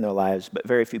Simon in their lives, but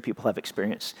very few people have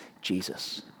experienced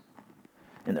Jesus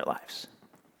in their lives.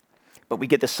 But we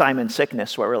get the Simon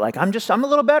sickness where we're like, I'm a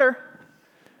little better.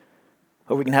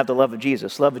 Or we can have the love of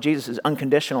Jesus. Love of Jesus is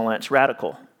unconditional and it's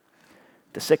radical.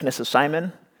 The sickness of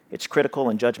Simon, it's critical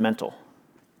and judgmental.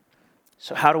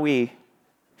 So how do we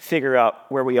figure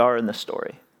out where we are in this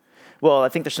story? Well, I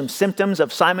think there's some symptoms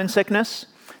of Simon sickness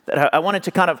that I wanted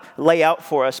to kind of lay out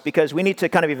for us because we need to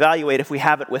kind of evaluate if we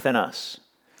have it within us.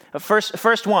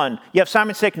 First one, you have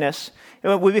Simon sickness.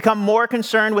 We become more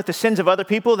concerned with the sins of other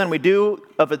people than we do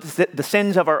of the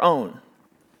sins of our own.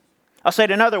 I'll say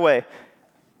it another way.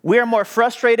 We are more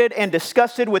frustrated and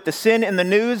disgusted with the sin in the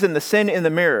news than the sin in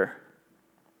the mirror.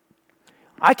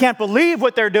 I can't believe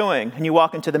what they're doing. And you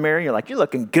walk into the mirror, and you're like, you're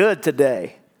looking good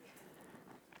today.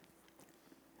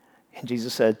 And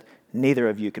Jesus said, neither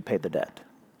of you could pay the debt.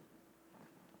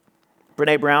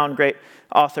 Brene Brown, great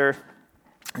author,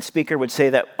 The speaker would say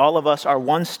that all of us are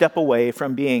one step away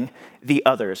from being the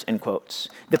others, in quotes.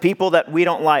 The people that we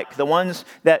don't like, the ones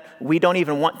that we don't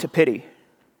even want to pity.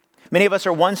 Many of us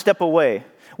are one step away,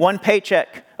 one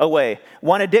paycheck away,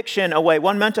 one addiction away,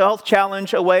 one mental health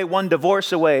challenge away, one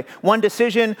divorce away, one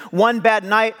decision, one bad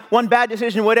night, one bad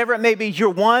decision, whatever it may be. You're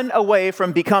one away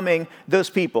from becoming those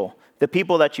people. The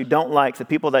people that you don't like, the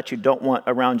people that you don't want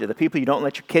around you, the people you don't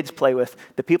let your kids play with,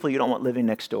 the people you don't want living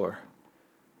next door.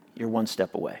 You're one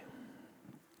step away.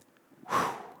 Whew.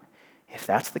 If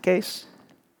that's the case,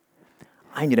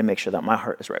 I need to make sure that my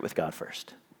heart is right with God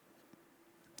first.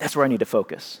 That's where I need to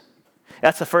focus.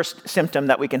 That's the first symptom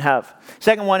that we can have.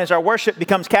 Second one is our worship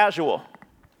becomes casual.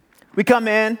 We come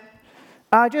in,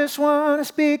 I just want to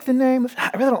speak the name of... I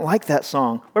really don't like that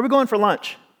song. Where are we going for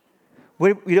lunch?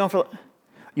 What are we doing for...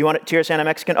 You want it Tierra Santa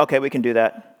Mexican? Okay, we can do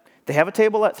that. They have a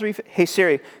table at 3... Hey,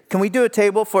 Siri, can we do a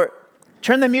table for...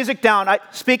 Turn the music down.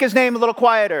 Speak his name a little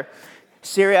quieter.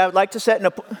 Siri, I would like to set in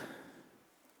a...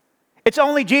 It's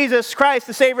only Jesus Christ,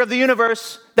 the Savior of the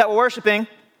universe, that we're worshiping.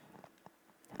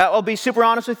 I'll be super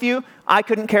honest with you. I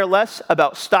couldn't care less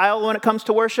about style when it comes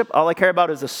to worship. All I care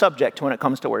about is the subject when it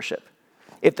comes to worship.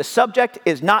 If the subject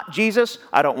is not Jesus,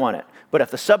 I don't want it. But if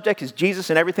the subject is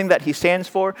Jesus and everything that he stands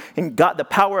for, and God, the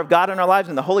power of God in our lives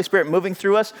and the Holy Spirit moving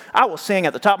through us, I will sing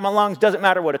at the top of my lungs. Doesn't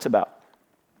matter what it's about.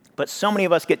 But so many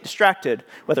of us get distracted,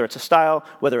 whether it's a style,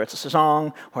 whether it's a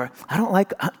song, or I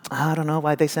don't know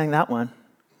why they sang that one.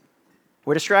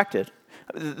 We're distracted.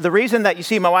 The reason that you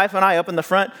see my wife and I up in the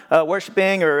front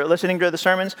worshiping or listening to the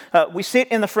sermons, we sit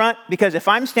in the front because if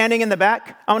I'm standing in the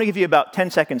back, I want to give you about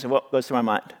 10 seconds of what goes through my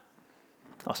mind.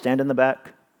 I'll stand in the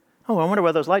back. Oh, I wonder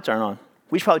why those lights aren't on.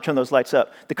 We should probably turn those lights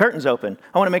up. The curtain's open.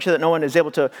 I want to make sure that no one is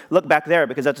able to look back there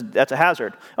because that's a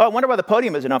hazard. Oh, I wonder why the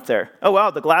podium isn't up there. Oh,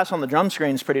 wow, the glass on the drum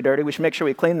screen is pretty dirty. We should make sure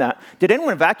we clean that. Did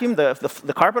anyone vacuum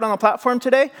the carpet on the platform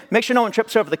today? Make sure no one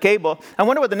trips over the cable. I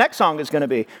wonder what the next song is going to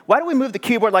be. Why do we move the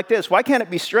keyboard like this? Why can't it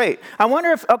be straight? I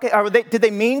wonder if, did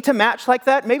they mean to match like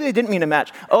that? Maybe they didn't mean to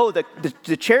match. Oh,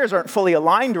 the chairs aren't fully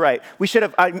aligned right.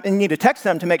 I need to text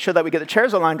them to make sure that we get the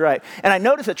chairs aligned right. And I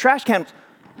notice the trash can,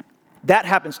 that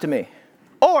happens to me.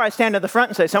 Or I stand at the front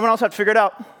and say, someone else have to figure it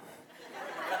out.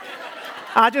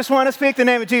 I just want to speak the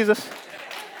name of Jesus.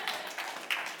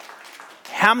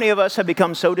 How many of us have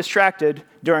become so distracted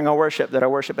during our worship that our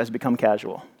worship has become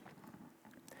casual?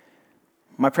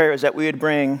 My prayer is that we would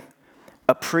bring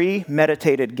a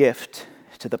premeditated gift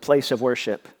to the place of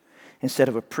worship instead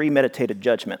of a premeditated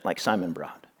judgment like Simon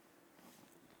brought.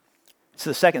 It's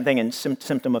the second thing in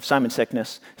symptom of Simon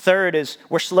sickness. Third is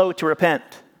we're slow to repent.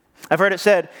 I've heard it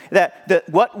said that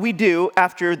what we do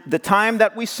after the time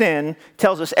that we sin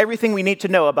tells us everything we need to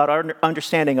know about our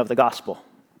understanding of the gospel.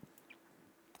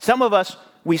 Some of us,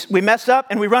 we mess up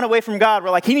and we run away from God.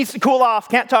 We're like, he needs to cool off.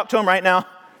 Can't talk to him right now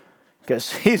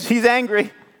because he's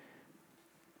angry.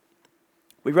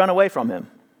 We run away from him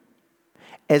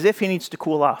as if he needs to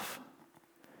cool off.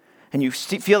 And you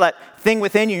feel that thing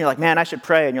within you, and you're like, man, I should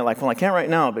pray. And you're like, well, I can't right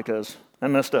now because I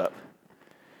messed up.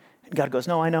 And God goes,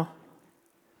 no, I know.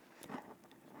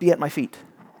 Be at my feet.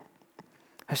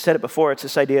 I've said it before, it's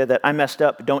this idea that I messed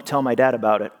up, don't tell my dad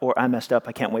about it, or I messed up,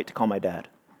 I can't wait to call my dad.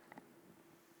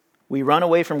 We run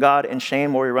away from God in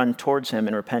shame, or we run towards him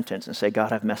in repentance and say,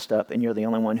 God, I've messed up, and you're the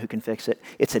only one who can fix it.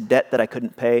 It's a debt that I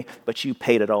couldn't pay, but you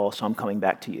paid it all, so I'm coming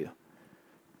back to you.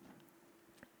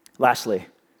 Lastly,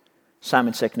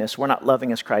 Simon's sickness. We're not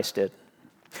loving as Christ did.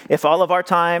 If all of our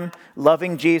time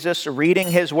loving Jesus, reading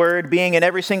his word, being in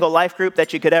every single life group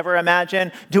that you could ever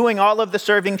imagine, doing all of the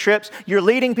serving trips, you're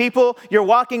leading people, you're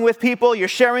walking with people, you're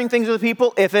sharing things with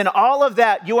people, if in all of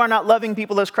that you are not loving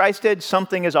people as Christ did,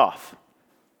 something is off.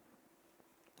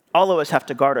 All of us have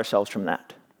to guard ourselves from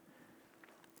that.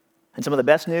 And some of the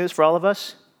best news for all of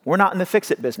us, we're not in the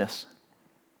fix-it business.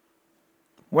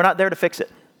 We're not there to fix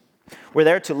it. We're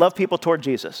there to love people toward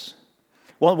Jesus.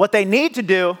 Well, what they need to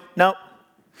do, no.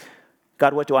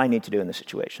 God, what do I need to do in this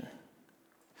situation?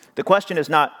 The question is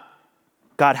not,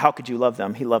 God, how could you love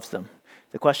them? He loves them.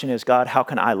 The question is, God, how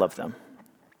can I love them?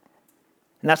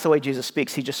 And that's the way Jesus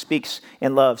speaks. He just speaks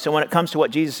in love. So when it comes to what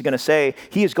Jesus is going to say,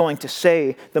 he is going to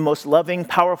say the most loving,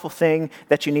 powerful thing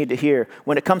that you need to hear.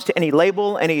 When it comes to any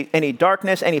label, any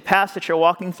darkness, any past that you're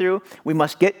walking through, we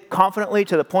must get confidently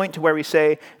to the point to where we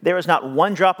say, there is not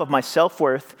one drop of my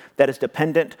self-worth that is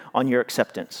dependent on your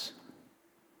acceptance.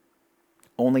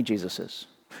 Only Jesus is.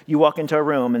 You walk into a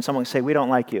room and someone say, we don't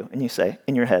like you. And you say,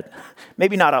 in your head,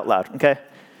 maybe not out loud, okay?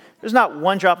 There's not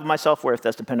one drop of my self-worth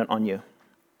that's dependent on you.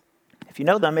 If you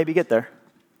know them, maybe get there.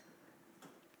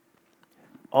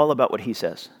 All about what he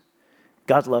says.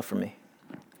 God's love for me.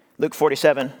 Luke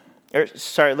 47,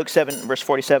 Luke 7, verse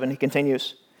 47, he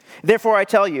continues. Therefore I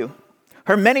tell you,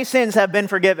 her many sins have been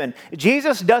forgiven.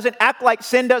 Jesus doesn't act like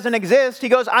sin doesn't exist. He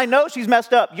goes, I know she's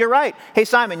messed up. You're right. Hey,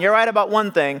 Simon, you're right about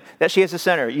one thing, that she is a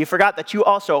sinner. You forgot that you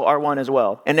also are one as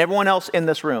well, and everyone else in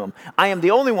this room. I am the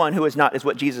only one who is not, is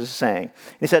what Jesus is saying.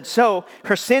 He said, so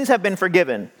her sins have been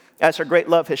forgiven, as her great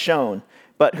love has shown.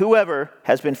 But whoever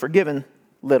has been forgiven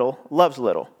little loves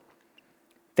little.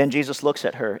 Then Jesus looks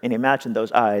at her, and imagine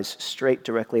those eyes straight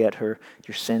directly at her.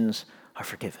 Your sins are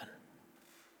forgiven.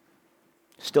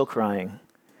 Still crying,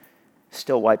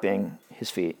 still wiping his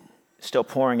feet, still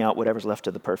pouring out whatever's left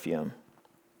of the perfume.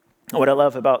 And what I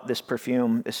love about this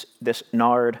perfume, this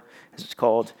nard, as it's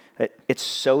called, it's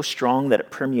so strong that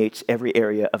it permeates every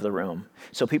area of the room.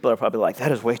 So people are probably like,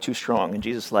 that is way too strong. And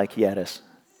Jesus is like, yeah, it is.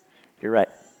 You're right.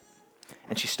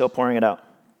 And she's still pouring it out.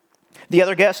 The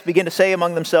other guests begin to say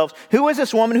among themselves, who is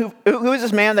this woman, who is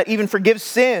this man that even forgives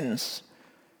sins?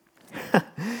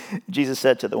 Jesus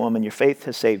said to the woman, your faith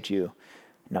has saved you.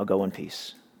 Now go in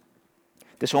peace.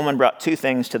 This woman brought two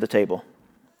things to the table.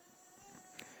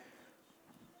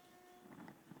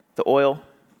 The oil,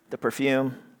 the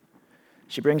perfume.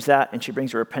 She brings that, and she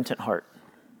brings a repentant heart.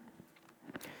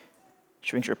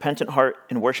 She brings a repentant heart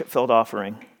and worship-filled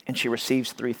offering, and she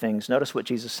receives three things. Notice what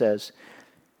Jesus says.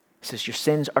 He says, your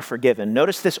sins are forgiven.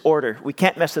 Notice this order. We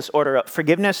can't mess this order up.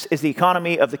 Forgiveness is the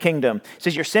economy of the kingdom. He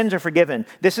says, your sins are forgiven.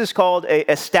 This is called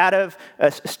a stative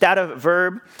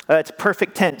verb. It's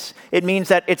perfect tense. It means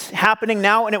that it's happening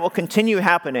now and it will continue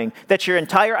happening, that your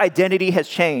entire identity has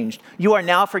changed. You are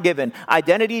now forgiven.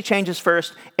 Identity changes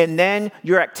first, and then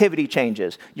your activity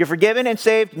changes. You're forgiven and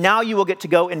saved. Now you will get to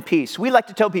go in peace. We like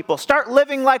to tell people, start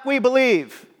living like we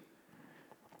believe.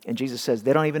 And Jesus says,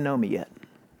 they don't even know me yet.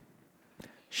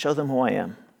 Show them who I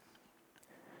am.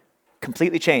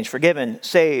 Completely changed, forgiven,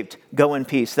 saved, go in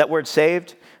peace. That word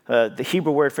saved, the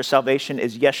Hebrew word for salvation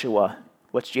is Yeshua.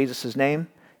 What's Jesus' name?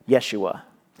 Yeshua.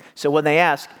 So when they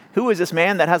ask, who is this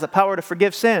man that has the power to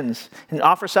forgive sins and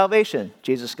offer salvation?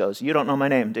 Jesus goes, you don't know my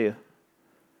name, do you?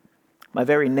 My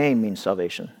very name means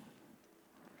salvation.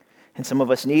 And some of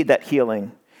us need that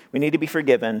healing. We need to be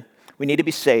forgiven. We need to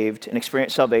be saved and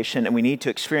experience salvation. And we need to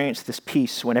experience this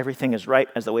peace when everything is right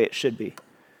as the way it should be.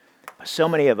 So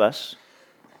many of us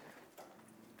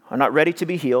are not ready to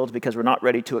be healed because we're not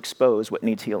ready to expose what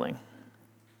needs healing.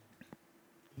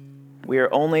 We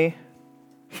are only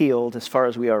healed as far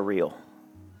as we are real.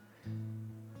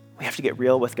 We have to get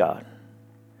real with God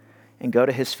and go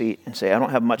to his feet and say, I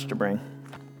don't have much to bring.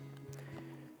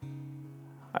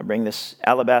 I bring this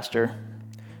alabaster.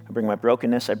 I bring my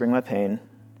brokenness. I bring my pain.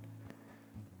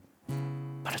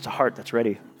 But it's a heart that's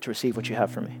ready to receive what you have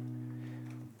for me.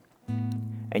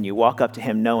 And you walk up to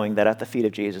him knowing that at the feet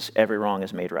of Jesus, every wrong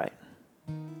is made right.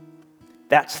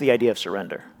 That's the idea of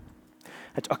surrender.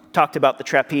 I talked about the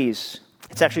trapeze.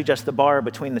 It's actually just the bar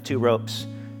between the two ropes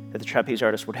that the trapeze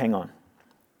artist would hang on.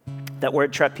 That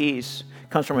word trapeze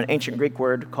comes from an ancient Greek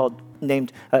word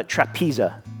named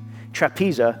trapeza.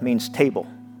 Trapeza means table.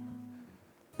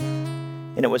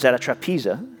 And it was at a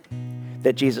trapeza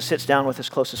that Jesus sits down with his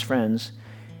closest friends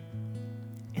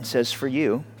and says, for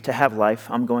you to have life,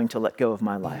 I'm going to let go of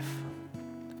my life.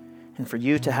 And for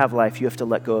you to have life, you have to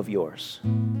let go of yours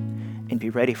and be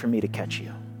ready for me to catch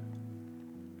you.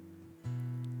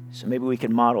 So maybe we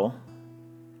can model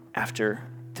after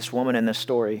this woman in this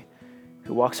story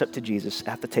who walks up to Jesus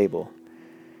at the table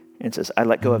and says, I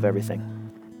let go of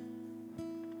everything.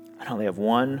 I only have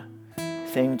one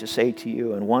thing to say to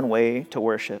you and one way to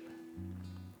worship.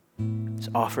 It's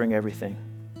offering everything.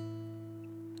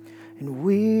 And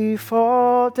we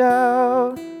fall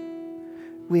down,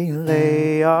 we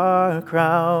lay our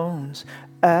crowns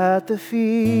at the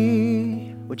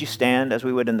feet. Would you stand as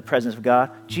we would in the presence of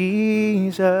God?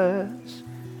 Jesus,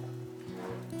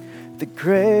 the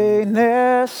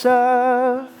greatness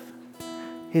of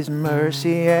his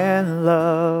mercy and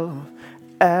love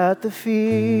at the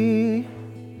feet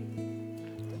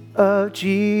of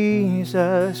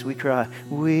Jesus, we cry,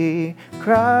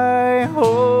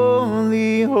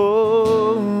 holy,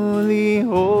 holy,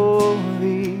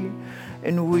 holy,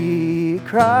 and we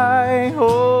cry,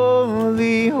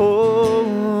 holy,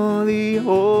 holy,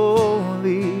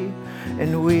 holy,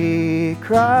 and we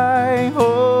cry,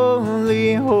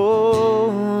 holy,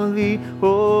 holy,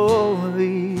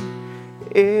 holy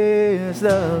is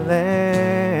the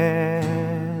Lamb.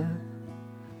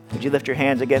 Would you lift your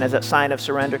hands again as that sign of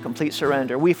surrender, complete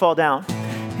surrender? We fall down.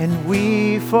 And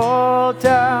we fall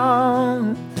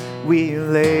down. We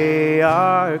lay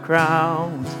our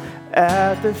crowns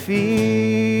at the feet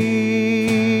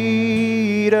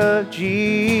of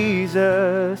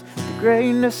Jesus.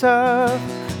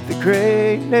 The the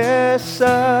greatness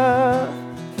of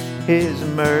His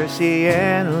mercy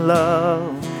and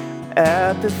love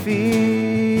at the feet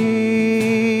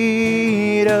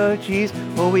of Jesus.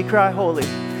 Oh, we cry holy,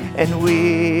 and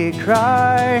we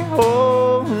cry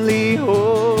holy,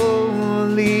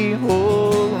 holy,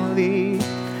 holy,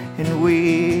 and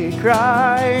we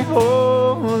cry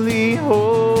holy,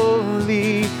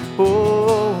 holy,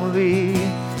 holy,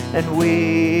 and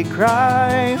we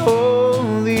cry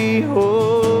holy,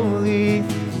 holy,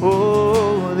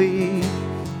 holy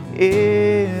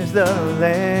is the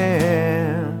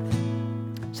Lamb.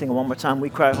 Sing it one more time. We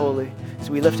cry holy.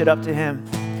 So we lift it up to Him.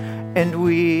 And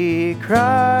we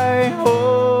cry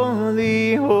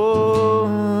holy,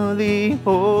 holy,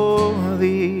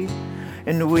 holy.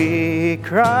 And we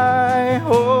cry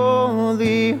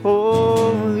holy,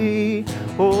 holy,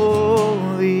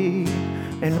 holy.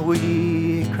 And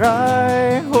we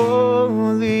cry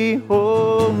holy,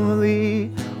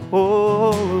 holy,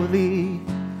 holy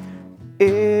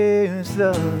is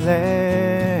the Lamb.